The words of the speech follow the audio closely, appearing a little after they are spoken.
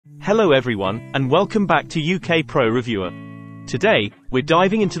Hello everyone, and welcome back to UK Pro Reviewer. Today, we're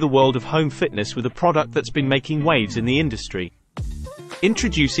diving into the world of home fitness with a product that's been making waves in the industry.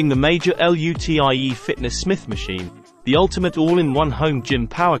 Introducing the Major LUTIE Fitness Smith Machine, the ultimate all-in-one home gym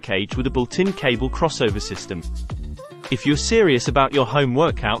power cage with a built-in cable crossover system. If you're serious about your home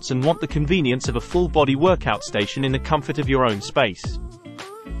workouts and want the convenience of a full-body workout station in the comfort of your own space,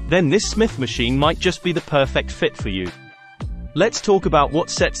 then this Smith machine might just be the perfect fit for you. Let's talk about what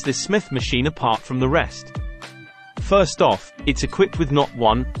sets this Smith machine apart from the rest. First off, it's equipped with not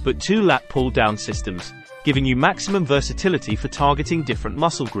one, but two lat pull-down systems, giving you maximum versatility for targeting different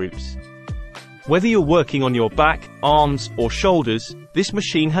muscle groups. Whether you're working on your back, arms, or shoulders, this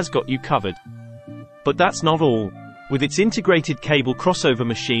machine has got you covered. But that's not all. With its integrated cable crossover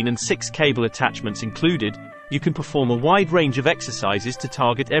machine and 6 cable attachments included, you can perform a wide range of exercises to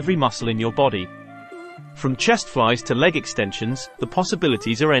target every muscle in your body. From chest flies to leg extensions, the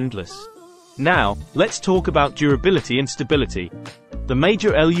possibilities are endless. Now, let's talk about durability and stability. The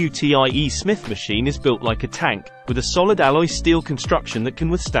Major LUTIE Smith machine is built like a tank, with a solid alloy steel construction that can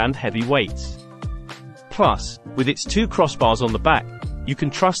withstand heavy weights. Plus, with its 2 crossbars on the back, you can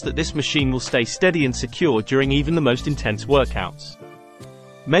trust that this machine will stay steady and secure during even the most intense workouts.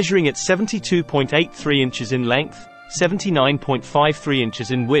 Measuring at 72.83 inches in length, 79.53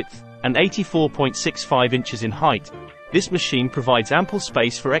 inches in width, and 84.65 inches in height, this machine provides ample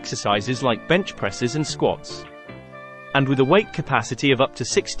space for exercises like bench presses and squats. And with a weight capacity of up to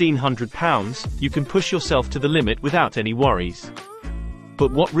 1,600 pounds, you can push yourself to the limit without any worries.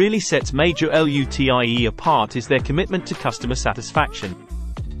 But what really sets Major LUTIE apart is their commitment to customer satisfaction.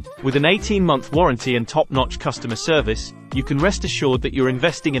 With an 18-month warranty and top-notch customer service, you can rest assured that you're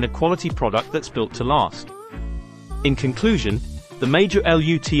investing in a quality product that's built to last. In conclusion, the Major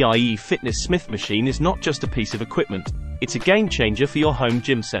LUTIE Fitness Smith machine is not just a piece of equipment, it's a game-changer for your home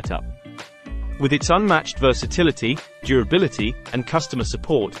gym setup. With its unmatched versatility, durability, and customer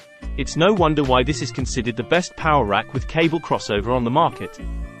support, it's no wonder why this is considered the best power rack with cable crossover on the market.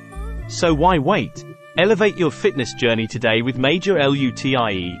 So why wait? Elevate your fitness journey today with Major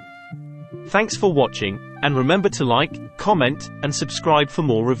LUTIE. Thanks for watching, and remember to like, comment, and subscribe for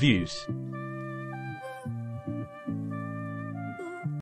more reviews.